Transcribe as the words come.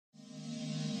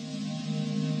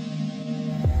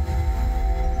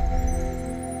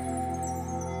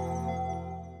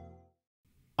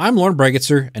I'm Lorne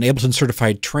Bregitzer, an Ableton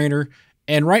certified trainer,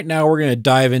 and right now we're going to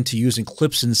dive into using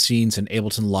clips and scenes in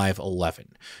Ableton Live 11.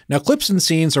 Now, clips and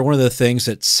scenes are one of the things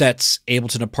that sets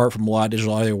Ableton apart from a lot of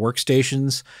digital audio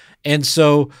workstations, and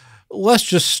so let's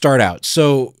just start out.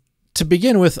 So to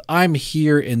begin with, I'm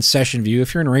here in session view.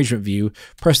 If you're in arrangement view,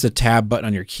 press the tab button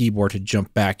on your keyboard to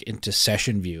jump back into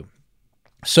session view.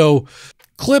 So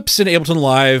clips in Ableton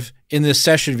Live in this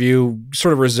session view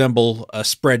sort of resemble a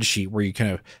spreadsheet where you kind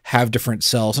of have different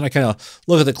cells. And I kind of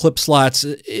look at the clip slots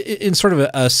in sort of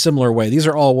a similar way. These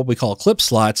are all what we call clip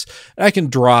slots. And I can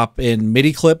drop in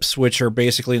MIDI clips, which are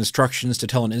basically instructions to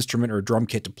tell an instrument or a drum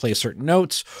kit to play certain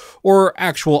notes, or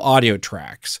actual audio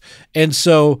tracks. And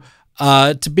so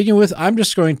to begin with, I'm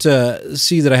just going to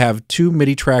see that I have two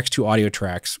MIDI tracks, two audio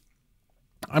tracks.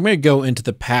 I'm going to go into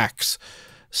the packs.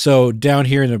 So down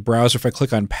here in the browser, if I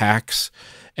click on packs,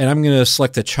 and I'm going to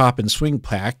select the chop and swing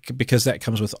pack because that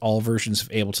comes with all versions of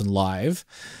Ableton Live.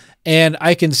 And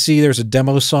I can see there's a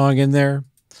demo song in there.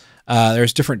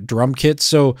 There's different drum kits.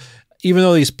 So even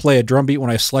though these play a drum beat when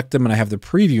I select them and I have the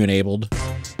preview enabled,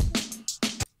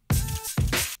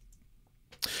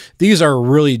 these are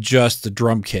really just the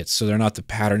drum kits, so they're not the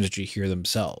patterns that you hear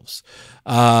themselves.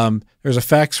 There's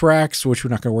effects racks, which we're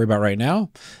not going to worry about right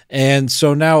now. And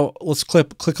so now let's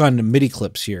click on the MIDI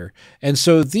clips here. And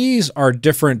so these are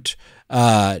different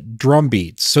drum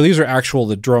beats. So these are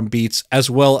the drum beats as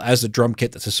well as the drum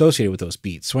kit that's associated with those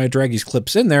beats. So when I drag these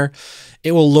clips in there,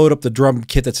 it will load up the drum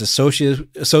kit that's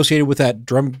associated with that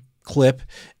drum clip,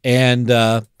 and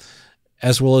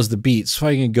as well as the beats. So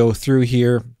I can go through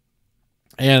here,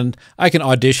 and I can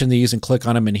audition these and click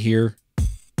on them in here.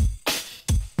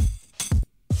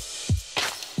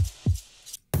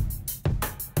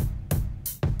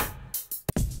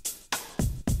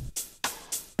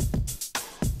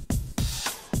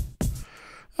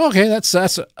 Okay, that's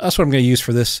what I'm going to use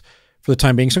for the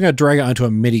time being. So I'm going to drag it onto a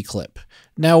MIDI clip.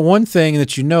 Now, one thing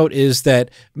that you note is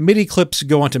that MIDI clips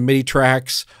go onto MIDI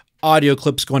tracks, audio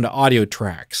clips go onto audio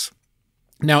tracks.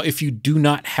 Now, if you do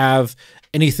not have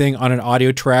anything on an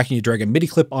audio track and you drag a MIDI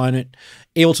clip on it,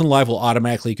 Ableton Live will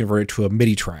automatically convert it to a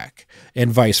MIDI track,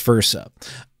 and vice versa.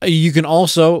 You can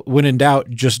also, when in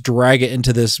doubt, just drag it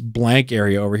into this blank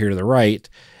area over here to the right,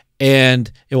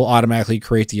 and it will automatically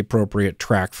create the appropriate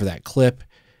track for that clip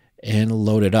and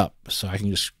load it up. So I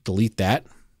can just delete that.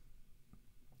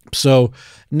 So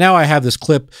now I have this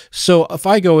clip. So if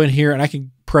I go in here and I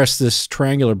can press this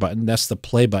triangular button, that's the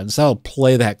play button, so that'll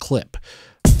play that clip.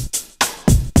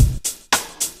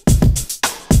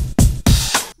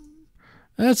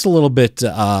 That's a little bit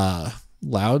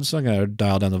loud, so I'm going to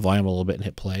dial down the volume a little bit and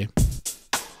hit play.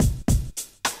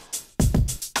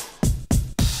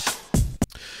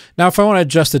 Now, if I want to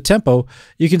adjust the tempo,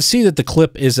 you can see that the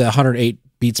clip is 108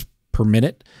 beats per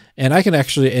minute, and I can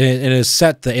actually, and it is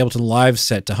set, the Ableton Live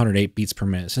set to 108 beats per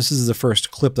minute. Since this is the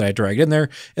first clip that I dragged in there,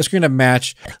 it's going to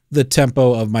match the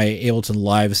tempo of my Ableton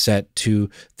Live set to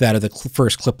that of the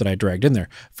first clip that I dragged in there.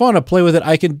 If I want to play with it,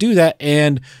 I can do that,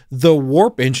 and the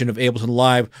warp engine of Ableton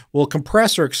Live will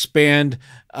compress or expand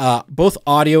both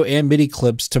audio and MIDI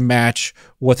clips to match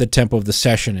what the tempo of the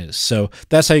session is. So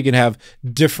that's how you can have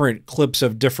different clips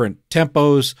of different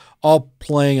tempos all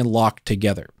playing and locked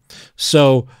together.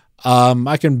 So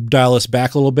I can dial this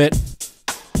back a little bit.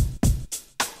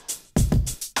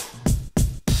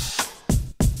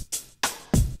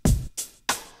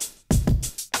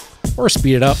 Or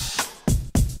speed it up.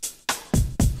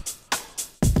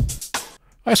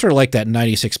 I sort of like that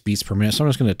 96 beats per minute, so I'm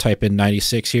just going to type in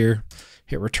 96 here,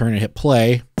 hit return and hit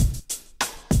play.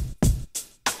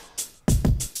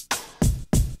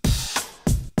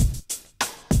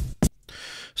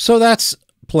 So that's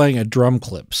playing a drum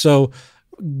clip. So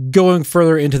going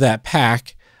further into that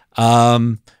pack,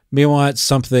 may want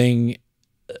something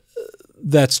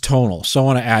that's tonal. So I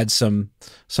want to add some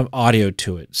audio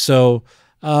to it. So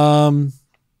let's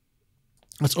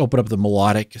open up the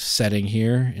melodic setting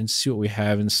here and see what we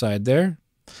have inside there.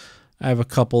 I have a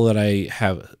couple that I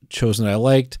have chosen that I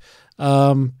liked.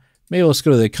 Maybe let's go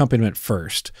to the accompaniment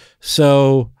first.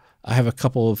 So I have a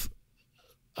couple of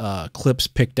clips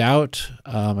picked out.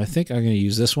 I think I'm going to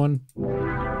use this one.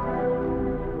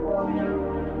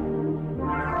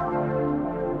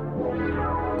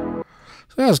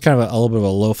 So that has kind of a little bit of a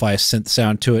lo-fi synth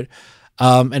sound to it.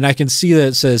 And I can see that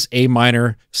it says A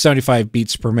minor, 75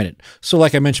 beats per minute. So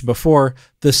like I mentioned before,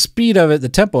 the speed of it, the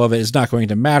tempo of it is not going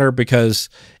to matter because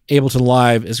Ableton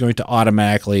Live is going to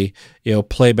automatically,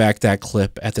 play back that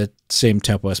clip at the same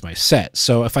tempo as my set.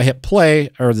 So if I hit play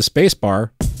or the space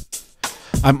bar,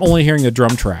 I'm only hearing the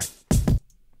drum track.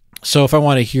 So if I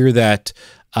want to hear that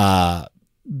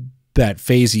that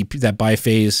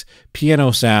biphase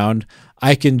piano sound,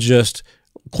 I can just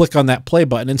click on that play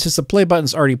button. And since the play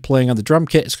button's already playing on the drum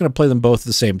kit, it's going to play them both at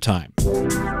the same time.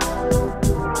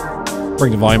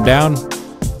 Bring the volume down.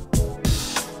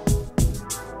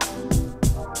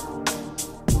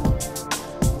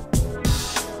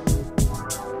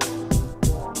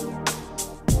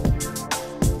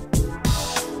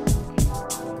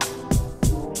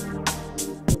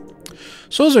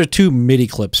 So those are 2 MIDI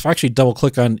clips. If I actually double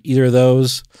click on either of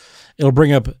those, it'll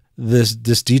bring up this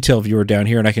detail viewer down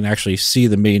here, and I can actually see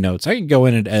the MIDI notes. I can go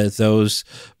in and edit those,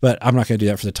 but I'm not going to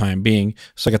do that for the time being.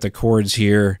 So I got the chords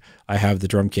here. I have the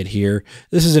drum kit here.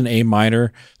 This is an A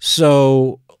minor.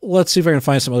 So let's see if I can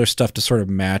find some other stuff to sort of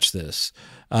match this.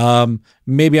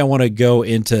 Maybe I want to go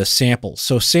into samples.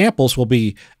 So samples will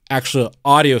be actual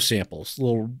audio samples,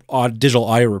 little digital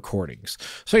audio recordings.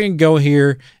 So I can go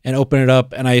here and open it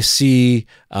up, and I see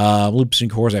loops and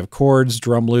chords. I have chords,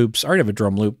 drum loops. I already have a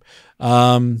drum loop.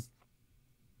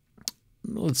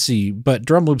 Let's see, but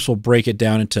drum loops will break it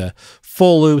down into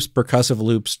full loops, percussive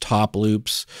loops, top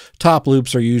loops. Top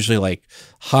loops are usually like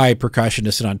high percussion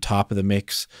to sit on top of the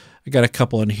mix. I got a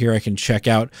couple in here I can check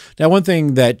out. Now, one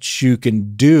thing that you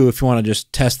can do if you want to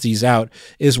just test these out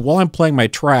is while I'm playing my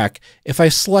track, if I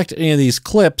select any of these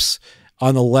clips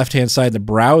on the left-hand side of the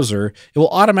browser, it will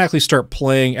automatically start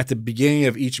playing at the beginning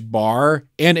of each bar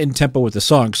and in tempo with the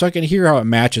song. So I can hear how it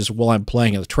matches while I'm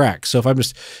playing the track. So if I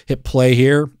just hit play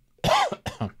here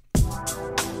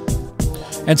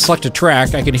and select a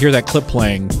track, I can hear that clip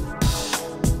playing.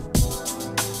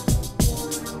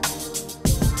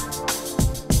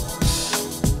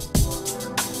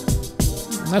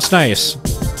 That's nice.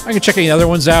 I can check any other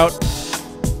ones out.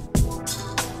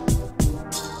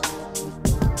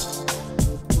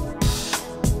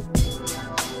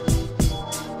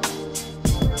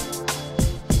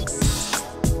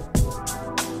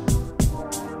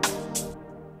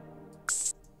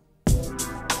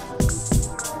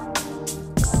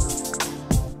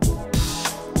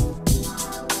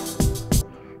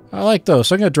 I like those,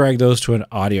 so I'm going to drag those to an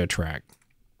audio track.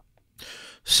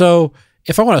 So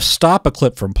if I want to stop a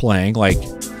clip from playing, like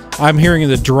I'm hearing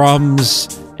the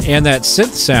drums and that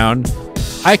synth sound,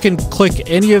 I can click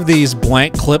any of these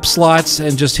blank clip slots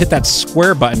and just hit that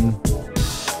square button.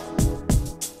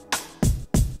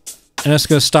 And it's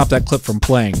going to stop that clip from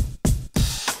playing.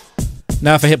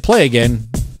 Now if I hit play again,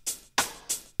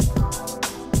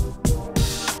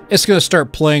 it's going to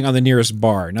start playing on the nearest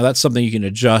bar. Now that's something you can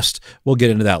adjust. We'll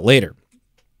get into that later.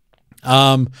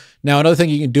 Now another thing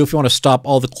you can do if you want to stop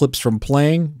all the clips from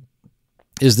playing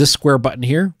is this square button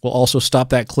here will also stop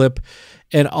that clip.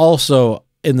 And also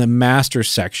in the master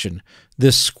section,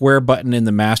 this square button in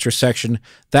the master section,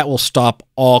 that will stop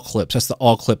all clips. That's the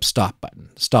all clip stop button,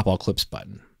 stop all clips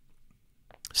button.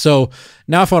 So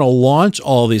now if I want to launch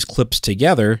all these clips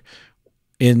together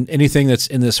in anything that's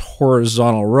in this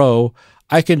horizontal row,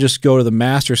 I can just go to the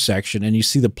master section, and you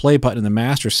see the play button in the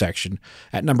master section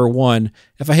at number 1.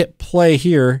 If I hit play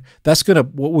here, that's going to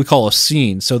what we call a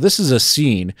scene. So this is a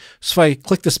scene. So if I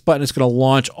click this button, it's going to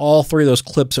launch all 3 of those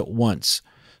clips at once.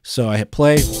 So I hit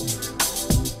play,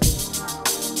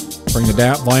 bring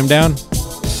the volume down.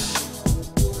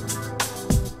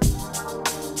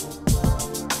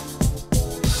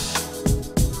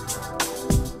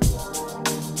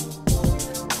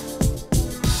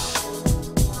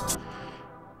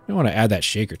 I want to add that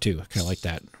shaker too. I kind of like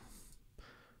that.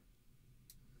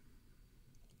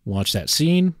 Launch that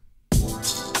scene.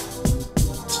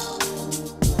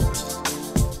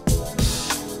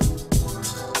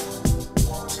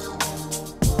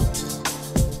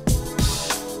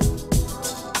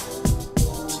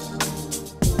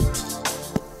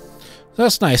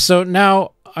 That's nice. So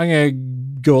now I'm going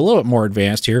to go a little bit more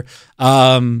advanced here.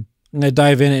 I'm going to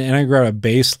dive in and I grab a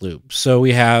bass loop. So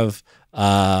we have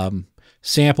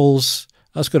samples.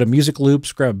 Let's go to music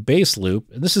loops, grab a bass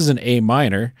loop, and this is an A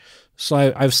minor.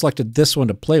 So I've selected this one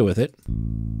to play with it.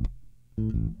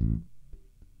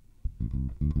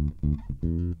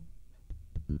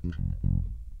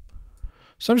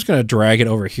 So I'm just going to drag it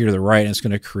over here to the right, and it's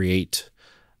going to create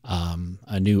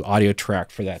a new audio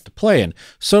track for that to play in.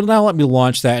 So now let me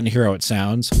launch that and hear how it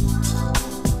sounds.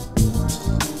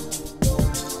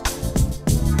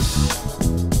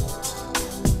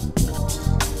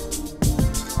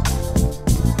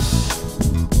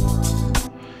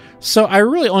 So I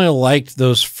really only liked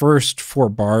those first 4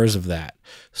 bars of that.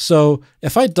 So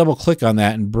if I double click on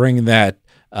that and bring that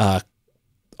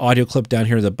audio clip down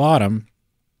here at the bottom,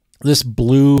 this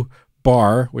blue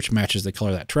bar, which matches the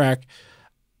color of that track,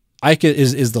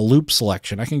 is the loop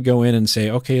selection. I can go in and say,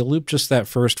 okay, loop just that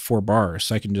first 4 bars.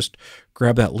 So I can just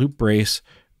grab that loop brace,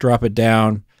 drop it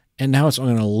down, and now it's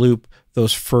only going to loop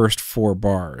those first 4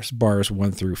 bars, bars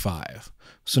 1 through 5.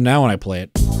 So now when I play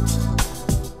it,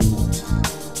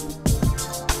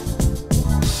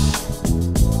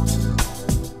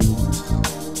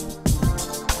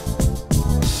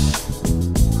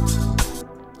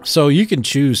 so you can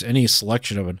choose any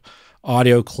selection of an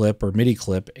audio clip or MIDI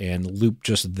clip and loop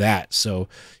just that. So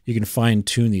you can fine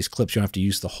tune these clips. You don't have to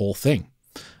use the whole thing.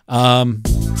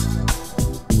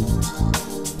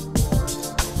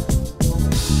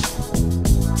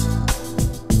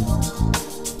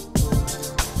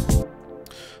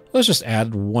 Let's just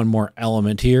add one more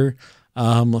element here.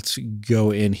 Let's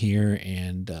go in here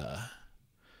and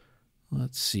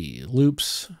let's see,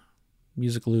 loops,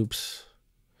 music loops.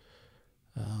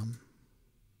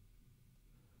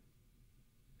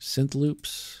 Synth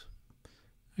loops.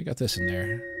 I got this in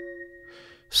there.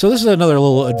 So this is another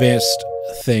little advanced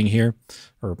thing here,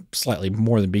 or slightly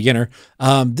more than beginner.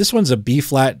 This one's a B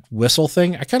flat whistle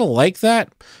thing. I kind of like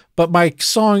that, but my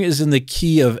song is in the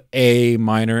key of A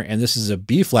minor, and this is a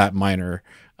B flat minor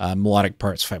melodic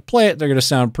part. So if I play it, they're going to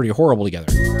sound pretty horrible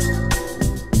together.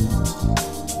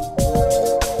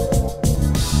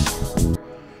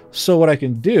 So what I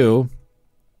can do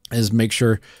is make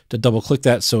sure to double click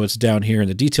that so it's down here in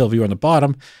the detail view on the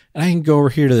bottom, and I can go over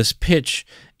here to this pitch,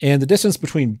 and the distance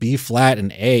between B flat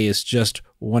and A is just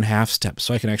 1/2 step.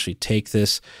 So I can actually take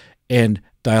this and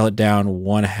dial it down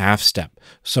 1/2 step.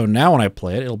 So now when I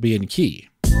play it, it'll be in key.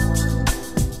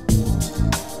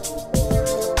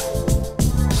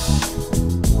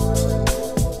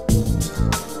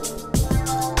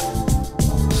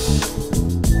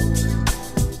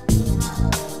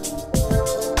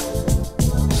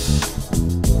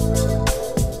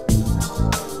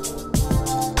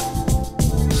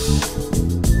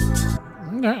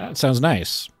 That sounds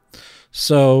nice.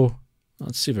 So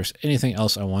let's see if there's anything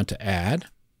else I want to add.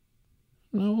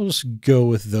 Well, we'll just go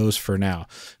with those for now.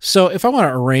 So if I want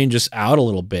to arrange this out a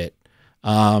little bit,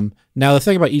 now the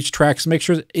thing about each track is make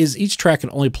sure is each track can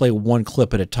only play 1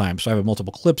 clip at a time. So I have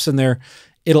multiple clips in there.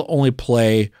 It'll only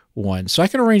play 1. So I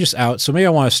can arrange this out. So maybe I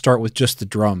want to start with just the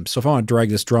drums. So if I want to drag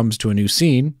this drums to a new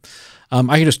scene, I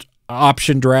can just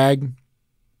option drag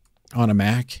on a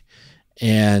Mac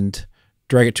and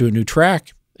drag it to a new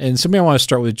track. And so maybe I want to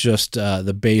start with just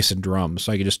the bass and drums.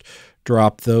 So I can just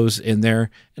drop those in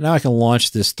there. And now I can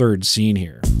launch this 3rd scene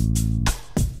here.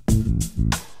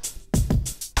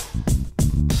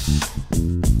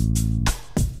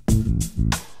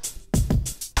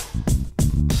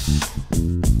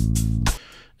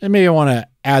 And maybe I want to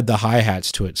add the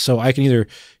hi-hats to it. So I can either,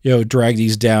 drag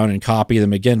these down and copy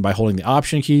them again by holding the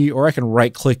option key, or I can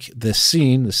right-click this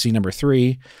scene, the scene number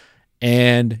 3,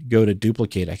 and go to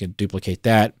duplicate. I can duplicate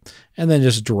that and then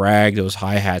just drag those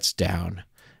hi-hats down.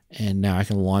 And now I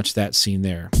can launch that scene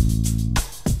there.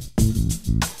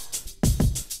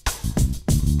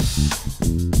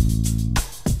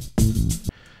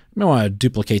 I want to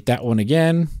duplicate that one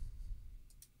again.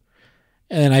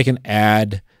 And then I can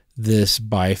add this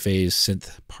biphase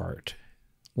synth part.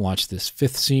 Launch this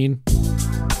 5th scene.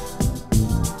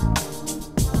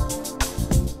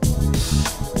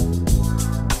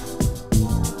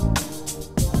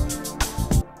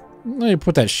 Let me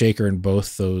put that shaker in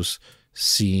both those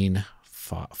scene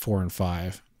 4 and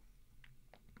 5.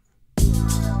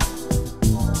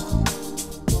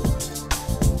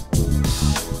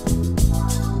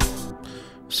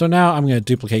 So now I'm going to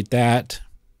duplicate that.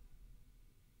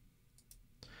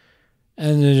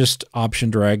 And then just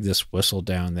option drag this whistle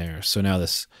down there. So now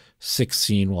this 6th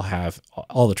scene will have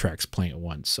all the tracks playing at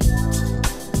once.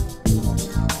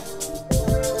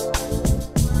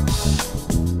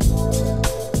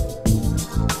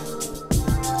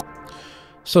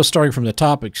 So starting from the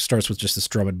top, it starts with just this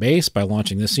drum and bass by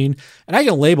launching this scene. And I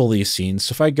can label these scenes.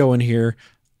 So if I go in here,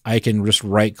 I can just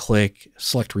right click,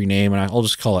 select rename, and I'll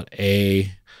just call it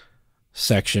A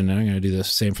section. And I'm going to do the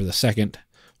same for the second.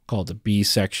 Call it the B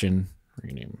section,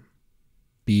 rename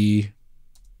B,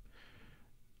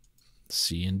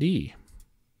 C, and D.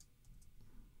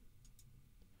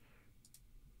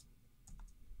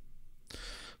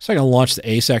 So I can launch the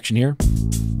A section here.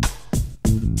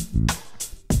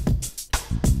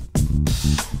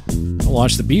 I'll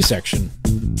launch the B section.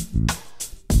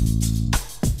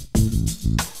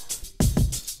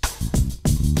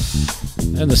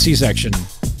 And the C section.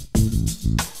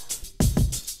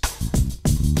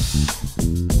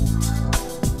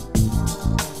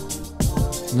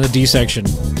 And the D section.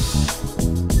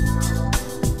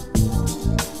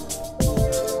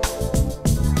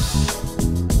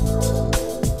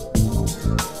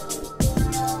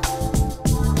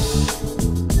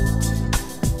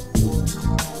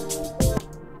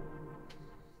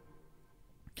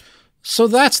 So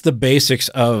that's the basics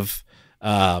of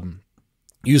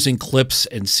using clips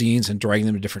and scenes and dragging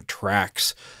them to different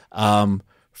tracks.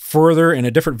 Further, in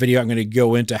a different video, I'm going to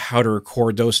go into how to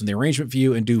record those in the arrangement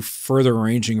view and do further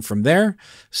arranging from there.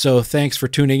 So thanks for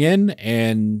tuning in,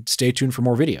 and stay tuned for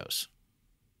more videos.